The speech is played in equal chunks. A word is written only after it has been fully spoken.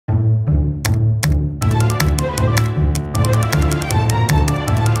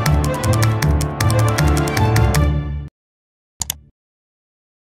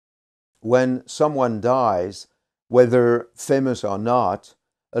when someone dies, whether famous or not,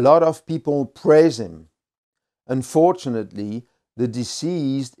 a lot of people praise him. Unfortunately, the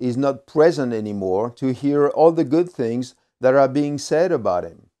deceased is not present anymore to hear all the good things that are being said about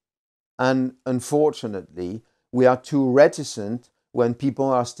him. And unfortunately, we are too reticent when people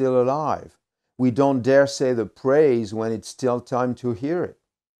are still alive. We don't dare say the praise when it's still time to hear it.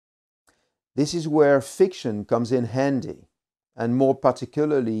 This is where fiction comes in handy, and more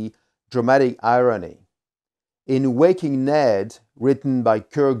particularly dramatic irony. In Waking Ned, written by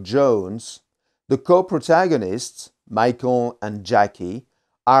Kirk Jones, the co-protagonists, Michael and Jackie,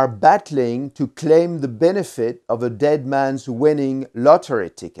 are battling to claim the benefit of a dead man's winning lottery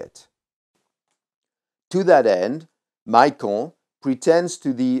ticket. To that end, Michael pretends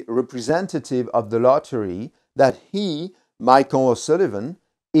to the representative of the lottery that he, Michael O'Sullivan,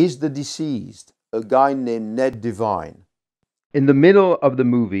 is the deceased, a guy named Ned Devine. In the middle of the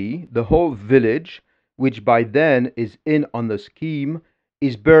movie, the whole village, which by then is in on the scheme,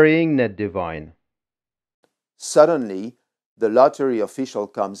 is burying Ned Devine. Suddenly, the lottery official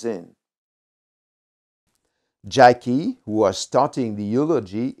comes in. Jackie, who was starting the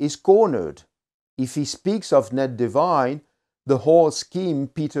eulogy, is cornered. If he speaks of Ned Devine, the whole scheme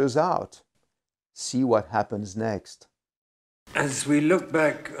peters out. See what happens next. As we look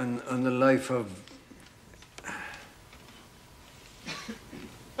back on the life of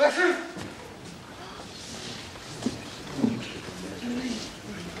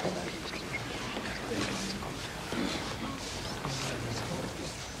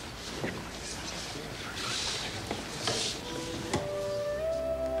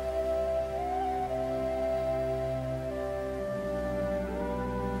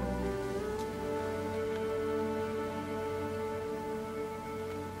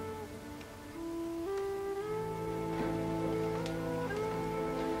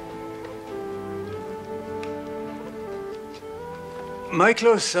Michael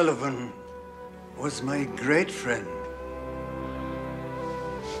O'Sullivan was my great friend.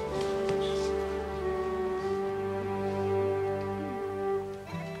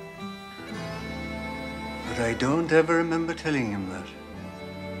 But I don't ever remember telling him that.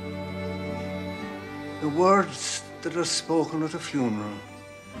 The words that are spoken at a funeral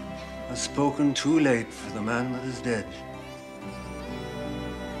are spoken too late for the man that is dead.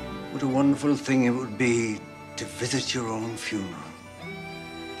 What a wonderful thing it would be to visit your own funeral.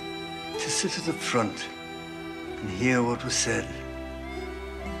 To sit at the front and hear what was said.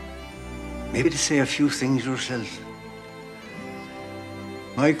 Maybe to say a few things yourself.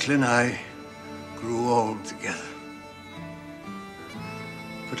 Michael and I grew old together.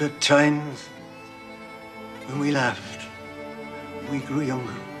 But at times, when we laughed, we grew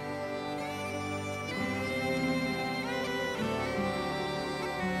younger.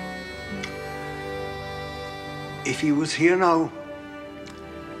 If he was here now,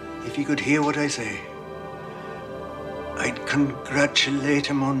 if he could hear what I say, I'd congratulate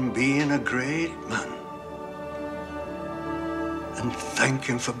him on being a great man and thank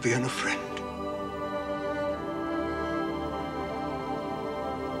him for being a friend.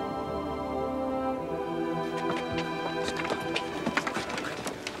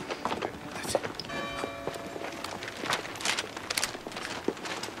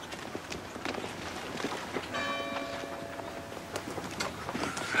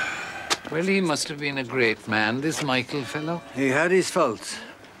 Well, he must have been a great man, this Michael fellow. He had his faults.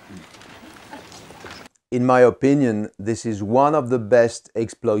 In my opinion, this is one of the best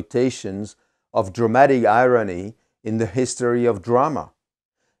exploitations of dramatic irony in the history of drama,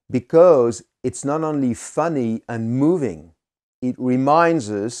 because it's not only funny and moving, it reminds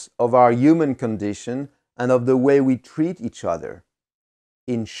us of our human condition and of the way we treat each other.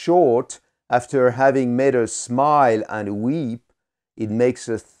 In short, after having made us smile and weep, it makes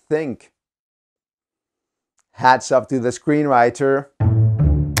us think. Hats off to the screenwriter.